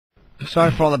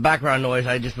Sorry for all the background noise.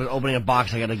 I just was opening a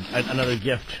box. I got another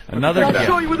gift. Another gift. I'll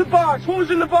show you with the box. What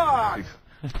was in the box?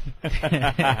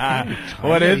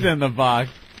 What is in the box?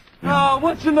 Oh,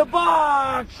 what's in the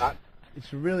box?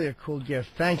 It's really a cool gift.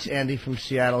 Thanks, Andy from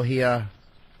Seattle. He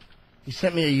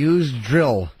sent me a used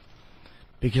drill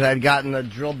because I'd gotten the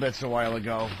drill bits a while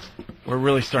ago. We're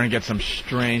really starting to get some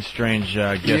strange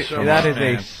gifts from That our is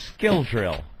fans. a skill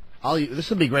drill. This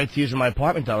will be great to use in my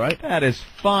apartment, though, right? That is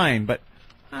fine, but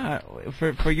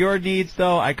for your needs,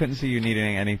 though, I couldn't see you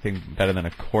needing anything better than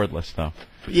a cordless, though.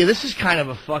 Yeah, this is kind of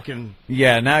a fucking...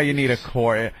 Yeah, now you need a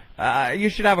cord. You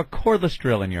should have a cordless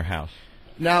drill in your house.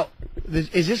 Now,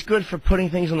 is this good for putting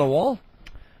things on the wall?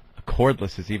 A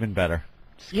cordless is even better.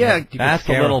 Yeah, That's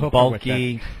a little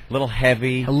bulky, a little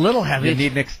heavy. A little heavy. You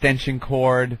need an extension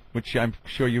cord, which I'm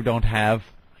sure you don't have.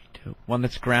 One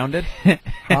that's grounded.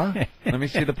 Huh? Let me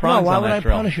see the prongs why on would that I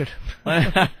drill. punish it?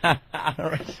 All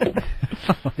right.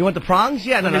 You want the prongs?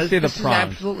 Yeah, Let me see the this prongs.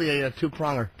 is absolutely a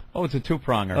two-pronger. Oh, it's a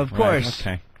two-pronger. Of Right, course.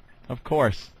 okay. Of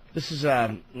course. This is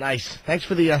nice. Thanks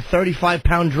for the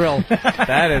 35-pound drill.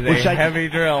 That is a heavy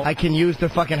drill. I can use to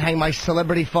fucking hang my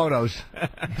celebrity photos.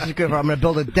 This is good. I'm going to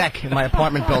build a deck in my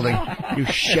apartment building. You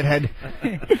shithead.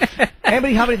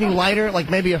 Anybody have anything lighter, like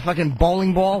maybe a fucking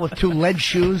bowling ball with two lead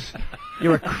shoes?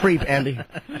 You're a creep, Andy.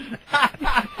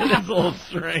 It's a little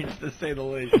strange, to say the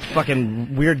least.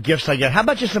 Fucking weird gifts I get. How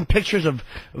about just some pictures of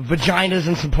vaginas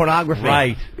and some pornography?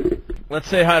 Right. Let's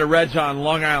say hi to Reg on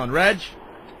Long Island. Reg?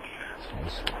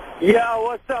 Yo,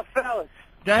 what's up, fellas?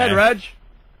 Go ahead, Reg.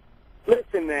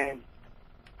 Listen, man.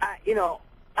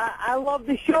 I love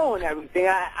the show and everything.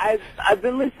 I've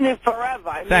been listening forever.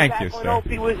 I mean, Thank back you, when sir.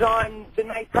 Opie was on the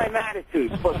Nighttime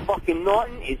Attitude, but fucking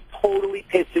Norton is totally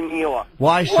pissing me off.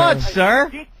 Why, sir? What, sir?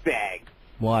 Dick bag.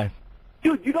 Why?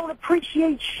 Dude, you don't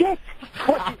appreciate shit.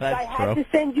 What, did I have to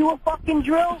send you a fucking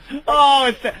drill?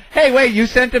 Oh, hey, wait, you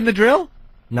sent him the drill?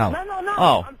 No. No.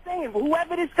 Oh. I'm saying,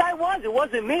 whoever this guy was, it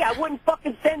wasn't me. I wouldn't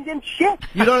fucking send him shit.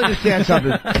 You don't understand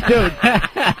something. Dude,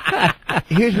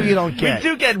 here's what you don't We get.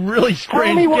 do get really Tell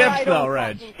me strange what gifts, I though, don't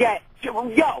Reg. fucking get.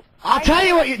 Yo. I'll tell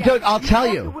you what you... Dude, I'll tell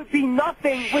It you. would be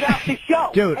nothing without the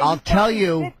show. Dude, And I'll tell fucking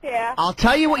you... sit there. I'll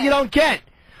tell you what you don't get.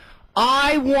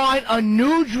 I want a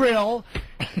new drill.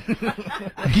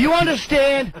 Do you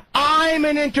understand? I'm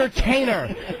an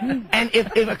entertainer. And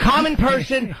if a common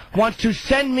person wants to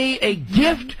send me a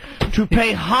gift to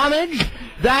pay homage,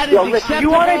 that is Yo, listen, acceptable. you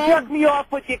want to jerk me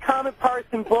off with your common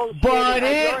person bullshit? But and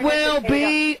you're it an will entertainer.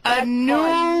 be a That's new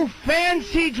fine.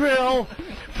 fancy drill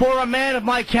for a man of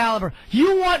my caliber.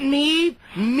 You want me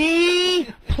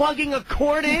plugging a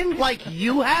cord in like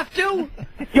you have to?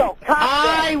 Yo,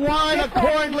 I want a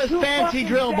cordless fancy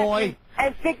drill, boy.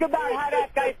 And think about how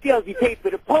that guy feels. He paid for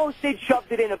the postage,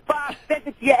 shoved it in a box, sent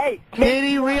it to you. Hey, Did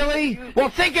he really? Well,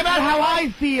 think about how I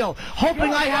feel,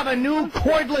 hoping I have a new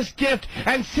cordless gift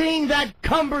and seeing that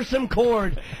cumbersome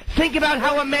cord. Think about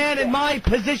how a man in my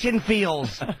position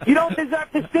feels. you don't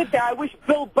deserve to sit there. I wish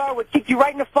Bill Burr would kick you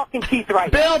right in the fucking teeth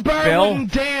right now. Bill Burr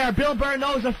wouldn't dare. Bill Burr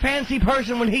knows a fancy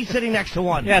person when he's sitting next to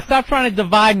one. Yeah, stop trying to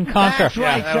divide and conquer. That's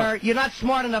right, sir. You're not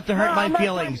smart enough to hurt No, my I'm not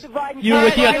feelings. trying to divide and You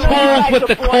with conquer. your I know you tools guys with are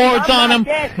the boys. cords I'm on not them.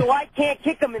 there, so I can't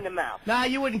kick him in the mouth. Nah,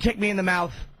 you wouldn't kick me in the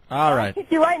mouth. All I'll right. kick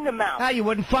you right in the mouth. Nah, you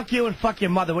wouldn't. Fuck you and fuck your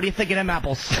mother. What do you think of them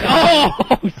apples? Oh,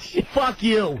 shit. Fuck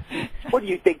you. What do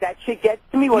you think that shit gets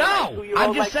to me? What, No,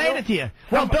 I'm just saying it to you.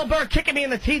 Well, Bill Burr kicking me in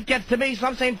the teeth gets to me, so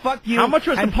I'm saying fuck you. How much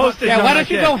was the and postage Yeah, on why that don't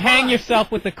you gift? go hang yourself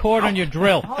with the cord on your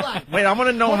drill? Hold on. Wait, I want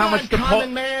to know Hold how on, much the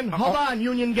common man. Hold on,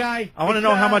 union guy. I want to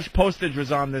know how much postage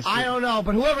was on this. I don't know,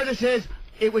 but whoever this is,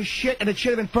 it was shit, and it should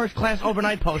have been first class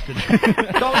overnight postage.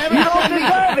 Don't ever You don't send me.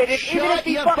 deserve it. Even Shut if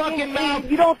he your fucking fucking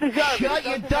mouth. You don't deserve it. Shut It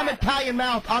your doesn't dumb matter. Italian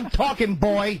mouth. I'm talking,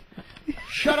 boy.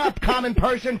 Shut up, common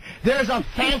person. There's a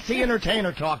fancy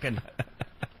entertainer talking.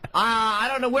 I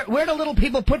don't know. Where do little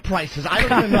people put prices? I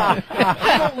don't even know.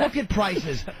 I don't look at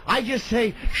prices. I just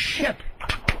say, ship,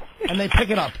 and they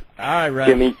pick it up. All right, Reg.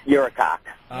 Jimmy, you're a cock.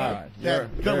 All right. There,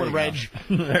 good one, Reg.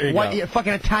 There you What, go. you're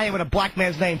fucking Italian with a black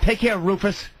man's name. Take care,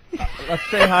 Rufus. Let's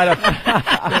say hi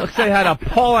to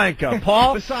Paul Anka.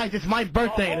 Paul. Besides, it's my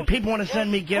birthday, and people want to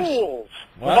send me gifts. Tools.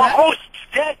 What? The host's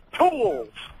dead tools.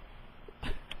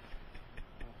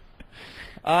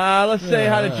 Let's say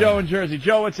hi to Joe in Jersey.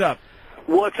 Joe, what's up?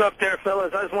 What's up there,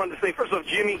 fellas? I just wanted to say, first off,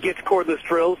 Jimmy gets cordless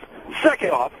drills.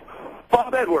 Second off,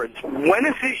 Bob Edwards, when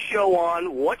is his show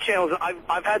on? What channels?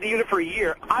 I've had the unit for a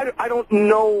year. I don't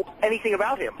know anything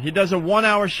about him. He does a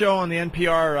 1-hour show on the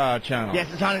NPR channel. Yes,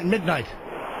 it's on at midnight.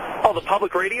 Oh, the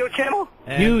public radio channel?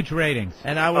 Huge ratings.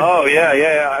 And I was. Oh,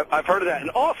 yeah. I've heard of that. And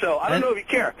also, I don't know if you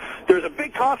care, there's a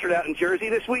big concert out in Jersey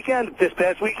this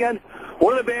past weekend.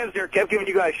 one of the bands there kept giving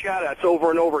you guys shout-outs over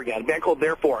and over again. A band called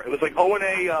Therefore. It was like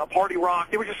O&A, Party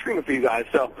Rock. They were just screaming for you guys.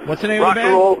 So What's the name rock of the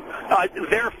and band? roll.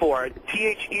 Therefore.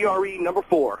 THERE number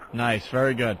 4. Nice,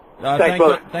 very good. Thanks,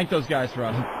 brother. Thank those guys for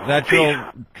us. That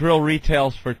drill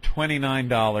retails for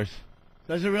 $29.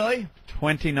 Does it really?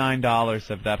 $29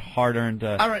 of that hard-earned,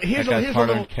 All right, here's a hard-earned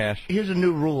little, cash. here's a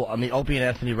new rule on the Opie and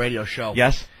Anthony radio show.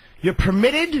 Yes? You're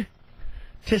permitted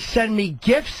to send me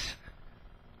gifts,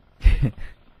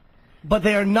 but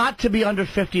they are not to be under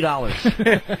 $50.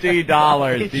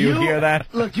 $50. Do you hear that?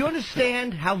 Look, do you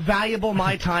understand how valuable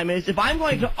my time is? If I'm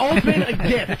going to open a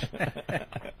gift,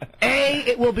 A,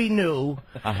 it will be new.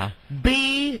 Uh-huh.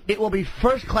 B, it will be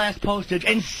first-class postage.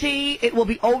 And C, it will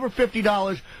be over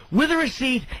 $50 with a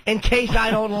receipt in case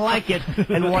I don't like it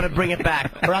and want to bring it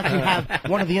back. Or actually have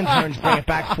one of the interns bring it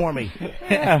back for me.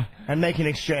 Yeah. And make an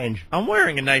exchange. I'm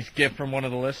wearing a nice gift from one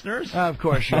of the listeners. Of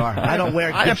course you are. I don't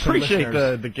wear I gifts from appreciate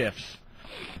listeners. the gifts.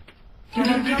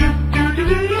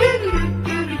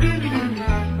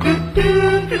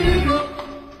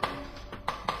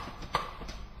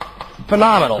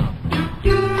 Phenomenal.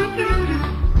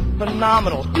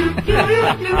 Phenomenal.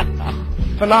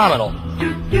 Phenomenal.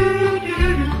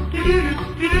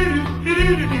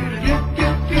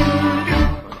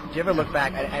 Do you ever look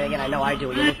back, and again, I know I do,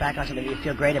 when you look back on something you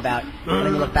feel great about, and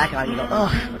then you look back on it and you go,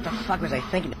 ugh, what the fuck was I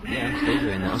thinking? Yeah, I'm still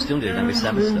doing that. I'm still doing that with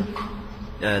Sabbath stuff.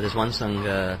 There's one song,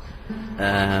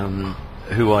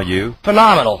 Who Are You?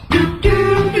 Phenomenal.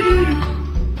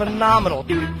 Phenomenal.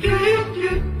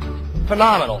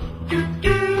 Phenomenal.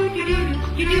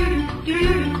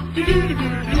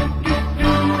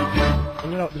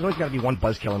 And you know, there's always got to be one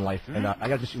buzzkill in life, and I got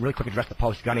to just really quick address the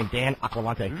post. A guy named Dan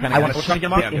Aquilante. I want to suck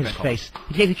him up in his face.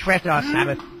 He crafted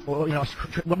Sabbath, or, you know,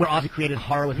 where Ozzy created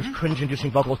horror with his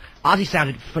cringe-inducing vocals. Ozzy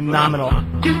sounded phenomenal.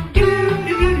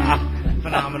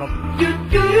 Phenomenal.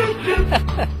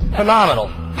 Phenomenal.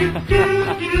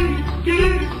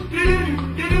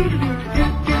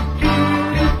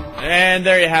 And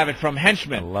there you have it from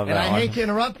Henchman. Love And that I one. hate to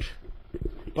interrupt,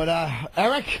 but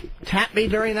Eric tapped me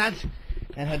during that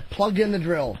and had plugged in the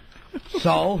drill.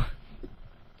 So,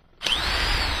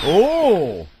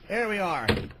 Oh! here we are.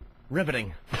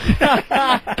 Riveting.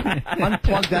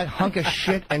 Unplug that hunk of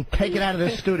shit and take it out of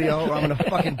this studio or I'm going to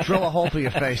fucking drill a hole through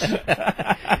your face.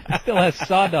 It still has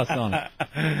sawdust on it.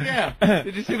 Yeah.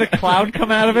 Did you see the cloud come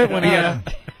out of it when he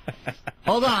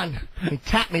Hold on. He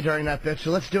tapped me during that bit, so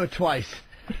let's do it twice.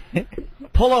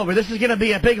 Pull over. This is going to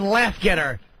be a big laugh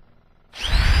getter.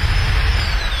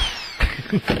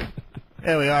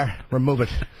 There we are. Remove it.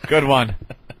 Good one.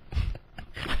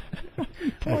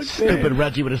 That stupid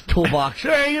Reggie with his toolbox.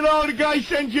 Hey, you know, the guy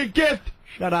sends you a gift.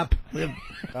 Shut up.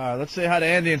 Let's say hi to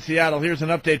Andy in Seattle. Here's an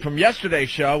update from yesterday's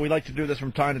show. We like to do this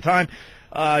from time to time.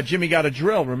 Jimmy got a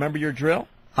drill. Remember your drill?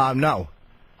 No.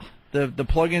 The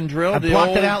plug-in drill? I the blocked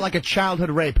old, it out like a childhood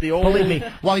rape. the old- Believe me,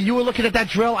 while you were looking at that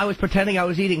drill, I was pretending I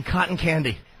was eating cotton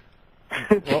candy.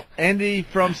 Well, Andy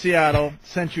from Seattle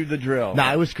sent you the drill.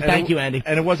 No, it was. Thank you, Andy.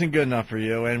 And it wasn't good enough for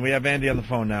you. And we have Andy on the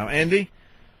phone now. Andy?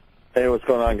 Hey, what's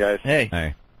going on, guys? Hey.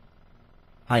 Hey.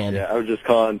 Hi, Andy. Yeah, I was just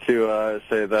calling to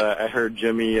say that I heard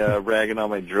Jimmy ragging on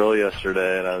my drill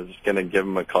yesterday, and I was just going to give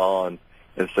him a call and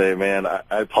say, man, I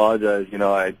apologize. You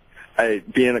know, I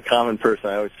being a common person,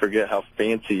 I always forget how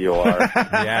fancy you are.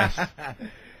 Yes.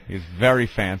 He's very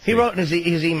fancy. He wrote in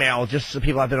his email, just so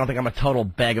people out there don't think I'm a total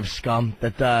bag of scum,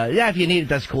 that, yeah, if you need it,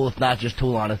 that's cool. If not, just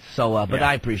tool on it. So, but Yeah.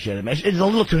 I appreciate it, man. It's a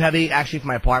little too heavy, actually, for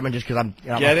my apartment, just because I'm, you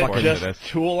know, Get I'm it? fucking... Just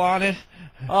tool on it?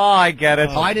 Oh, I get it.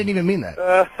 Oh, I didn't even mean that.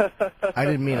 I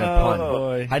didn't mean a pun.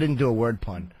 boy. I didn't do a word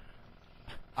pun.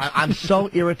 I'm so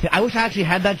irritated. I wish I actually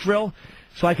had that drill,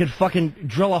 so I could fucking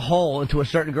drill a hole into a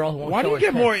certain girl who won't Why do show you her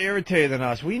get tit. more irritated than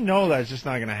us? We know that's just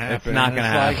not going to happen. It's not gonna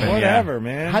like, happen, whatever,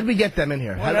 man. How'd we get them in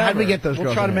here? How'd Whatever. we get those girls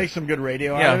We'll try in to here? make some good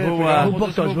radio Yeah, out of it. who, If we don't, Who we'll booked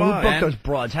just those? move Who on. booked those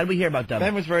broads? How'd we hear about them?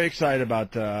 Ben was very excited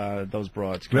about those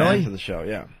broads coming Really? into the show,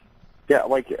 yeah. Yeah,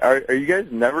 like, are you guys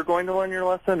never going to learn your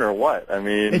lesson or what? I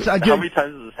mean, It's, how dude- many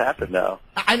times has this happened now?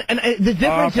 And the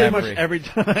difference pretty is much every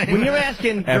time. when you're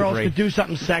asking girls Every. to do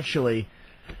something sexually,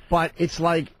 but it's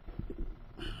like,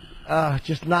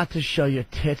 just not to show your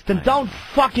tits, then don't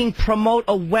fucking promote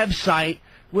a website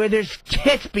where there's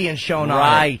tits being shown on it.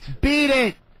 Right. Beat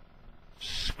it.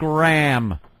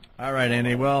 Scram. All right,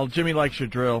 Andy. Well, Jimmy likes your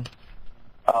drill.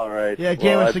 All right. Yeah,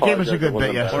 gave us a good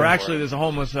bit yesterday. Or actually, there's a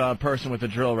homeless person with a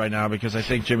drill right now because I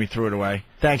think Jimmy threw it away.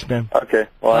 Thanks, man. Okay.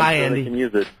 Well, Bye, I'm sure Andy. they can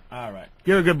use it. All right.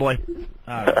 You're a good boy.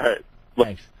 All All right. right.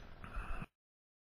 Thanks.